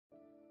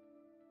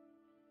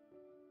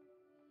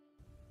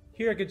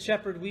Here at Good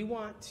Shepherd, we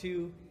want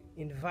to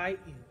invite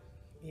you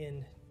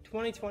in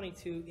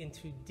 2022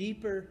 into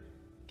deeper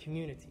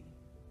community.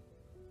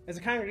 As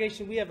a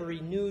congregation, we have a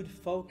renewed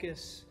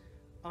focus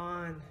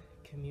on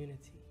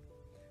community.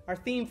 Our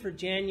theme for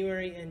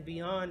January and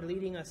beyond,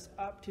 leading us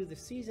up to the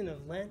season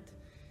of Lent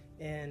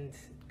and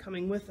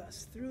coming with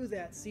us through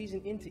that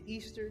season into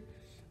Easter,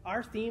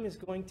 our theme is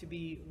going to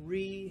be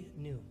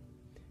renew.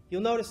 You'll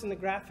notice in the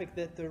graphic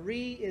that the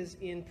re is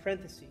in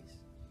parentheses.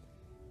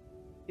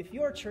 If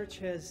your church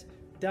has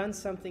done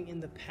something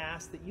in the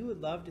past that you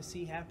would love to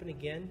see happen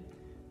again,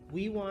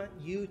 we want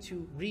you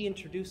to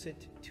reintroduce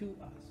it to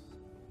us.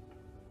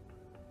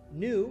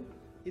 New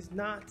is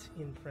not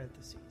in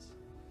parentheses.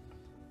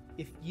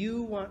 If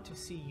you want to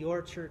see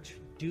your church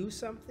do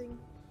something,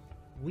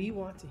 we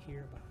want to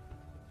hear about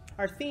it.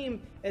 Our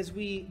theme as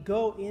we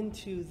go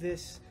into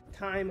this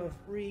time of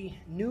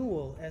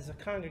renewal as a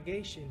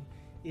congregation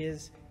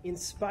is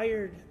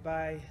inspired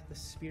by the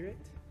Spirit,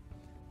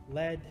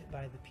 led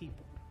by the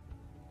people.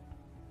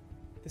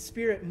 The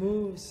Spirit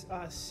moves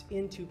us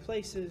into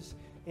places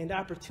and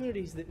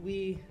opportunities that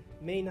we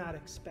may not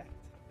expect.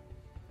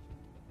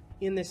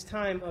 In this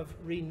time of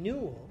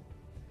renewal,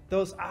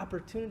 those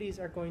opportunities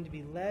are going to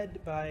be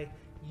led by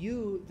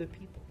you, the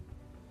people.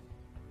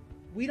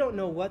 We don't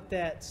know what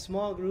that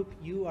small group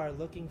you are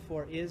looking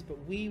for is, but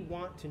we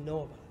want to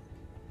know about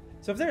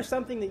it. So if there's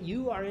something that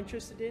you are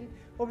interested in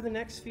over the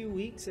next few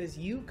weeks as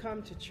you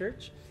come to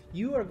church,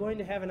 you are going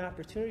to have an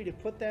opportunity to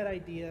put that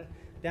idea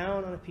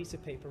down on a piece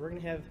of paper. We're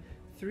going to have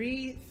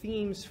 3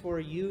 themes for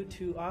you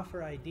to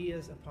offer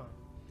ideas upon.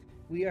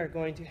 We are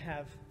going to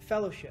have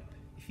fellowship.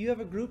 If you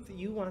have a group that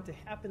you want to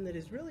happen that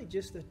is really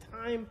just a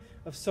time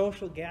of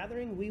social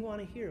gathering, we want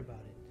to hear about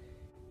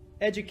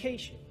it.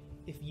 Education.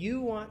 If you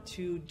want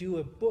to do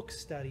a book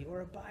study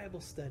or a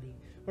Bible study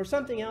or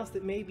something else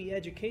that may be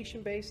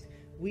education-based,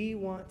 we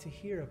want to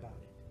hear about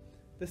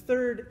it. The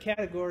third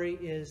category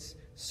is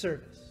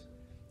service.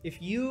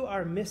 If you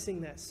are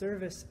missing that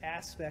service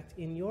aspect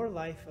in your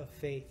life of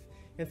faith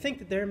and think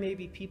that there may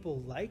be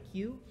people like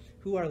you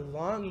who are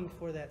longing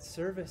for that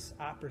service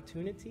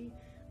opportunity,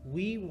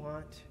 we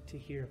want to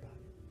hear about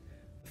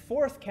it. The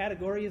fourth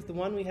category is the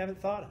one we haven't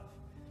thought of,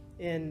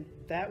 and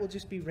that will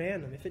just be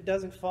random. If it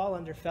doesn't fall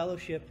under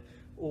fellowship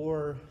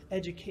or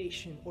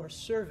education or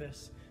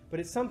service, but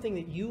it's something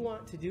that you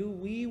want to do,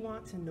 we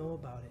want to know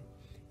about it.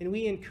 And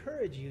we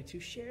encourage you to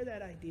share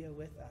that idea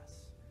with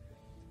us.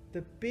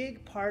 The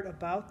big part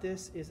about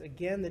this is,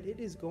 again, that it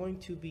is going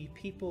to be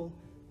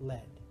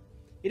people-led.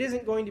 It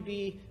isn't going to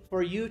be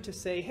for you to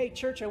say, hey,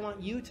 church, I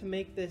want you to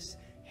make this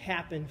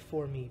happen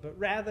for me. But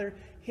rather,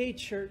 hey,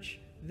 church,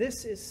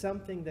 this is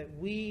something that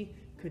we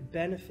could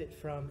benefit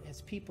from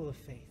as people of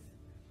faith.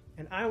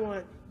 And I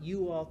want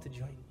you all to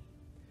join me.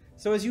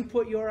 So as you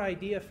put your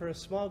idea for a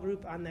small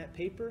group on that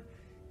paper,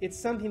 it's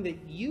something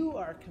that you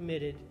are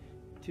committed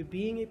to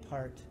being a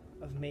part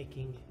of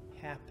making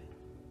happen.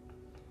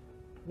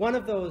 One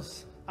of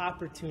those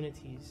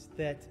opportunities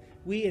that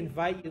we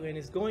invite you in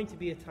is going to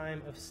be a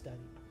time of study.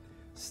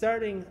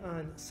 Starting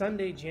on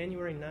Sunday,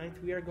 January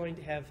 9th, we are going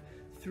to have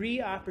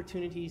 3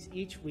 opportunities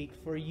each week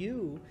for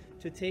you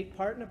to take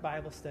part in a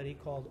Bible study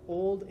called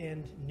Old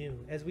and New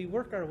as we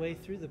work our way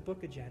through the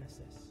book of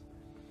Genesis.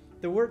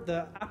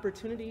 The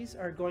opportunities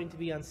are going to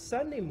be on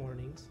Sunday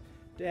mornings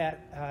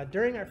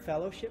during our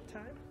fellowship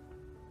time.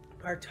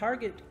 Our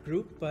target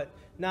group, but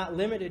not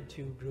limited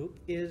to group,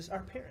 is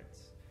our parents.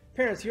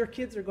 Parents, your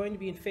kids are going to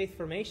be in faith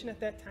formation at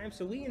that time,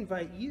 so we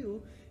invite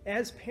you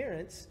as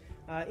parents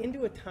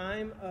into a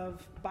time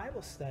of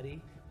Bible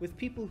study with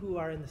people who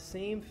are in the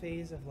same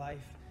phase of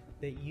life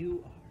that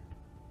you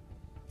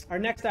are. Our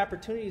next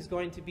opportunity is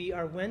going to be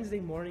our Wednesday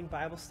morning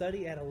Bible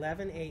study at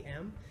 11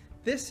 a.m.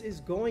 This is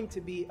going to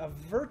be a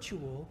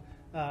virtual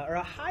or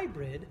a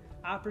hybrid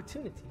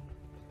opportunity.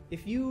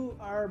 If you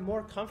are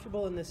more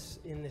comfortable in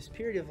this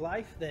period of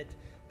life that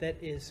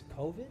is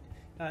COVID,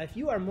 if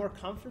you are more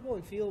comfortable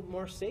and feel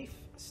more safe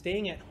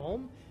staying at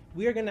home,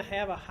 we are going to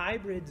have a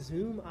hybrid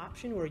Zoom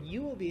option where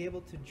you will be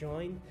able to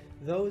join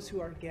those who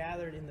are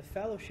gathered in the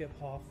fellowship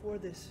hall for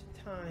this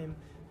time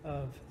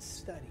of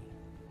study.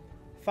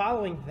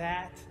 Following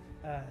that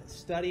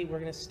study, we're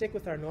going to stick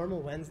with our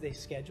normal Wednesday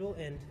schedule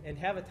and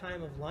have a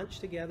time of lunch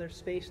together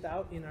spaced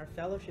out in our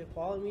fellowship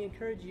hall, and we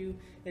encourage you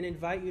and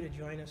invite you to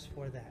join us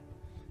for that.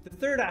 The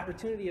third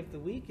opportunity of the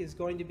week is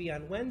going to be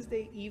on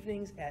Wednesday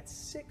evenings at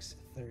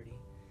 6:30.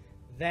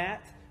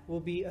 That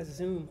will be a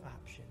Zoom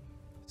option.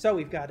 So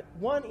we've got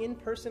one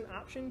in-person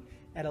option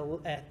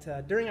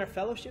during our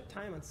fellowship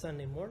time on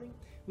Sunday morning.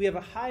 We have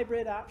a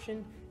hybrid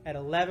option at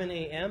 11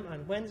 a.m.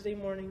 on Wednesday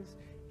mornings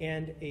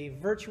and a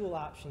virtual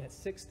option at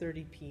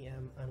 6:30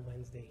 p.m. on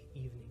Wednesday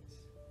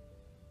evenings.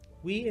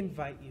 We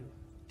invite you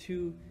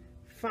to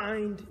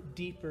find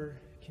deeper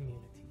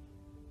community.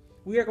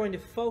 We are going to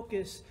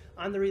focus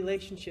on the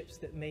relationships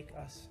that make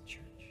us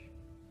church.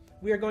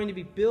 We are going to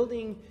be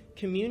building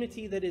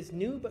community that is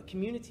new, but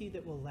community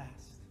that will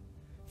last.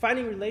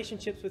 Finding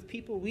relationships with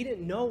people we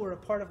didn't know were a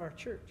part of our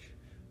church,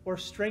 or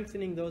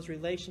strengthening those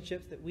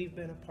relationships that we've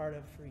been a part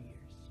of for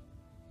years.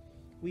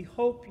 We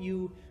hope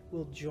you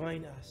will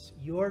join us,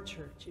 your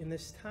church, in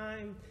this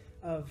time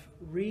of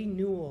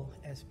renewal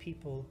as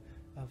people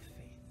of faith.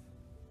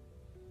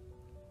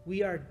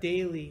 We are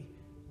daily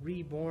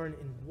reborn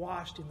and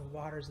washed in the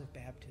waters of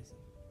baptism.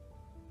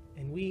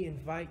 And we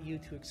invite you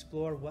to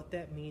explore what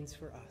that means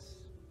for us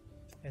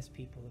as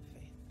people of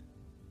faith.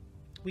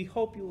 We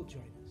hope you will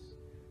join us.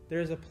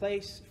 There is a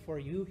place for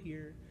you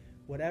here,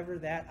 whatever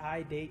that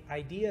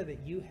idea that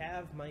you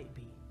have might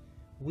be.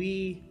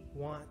 We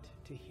want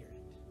to hear.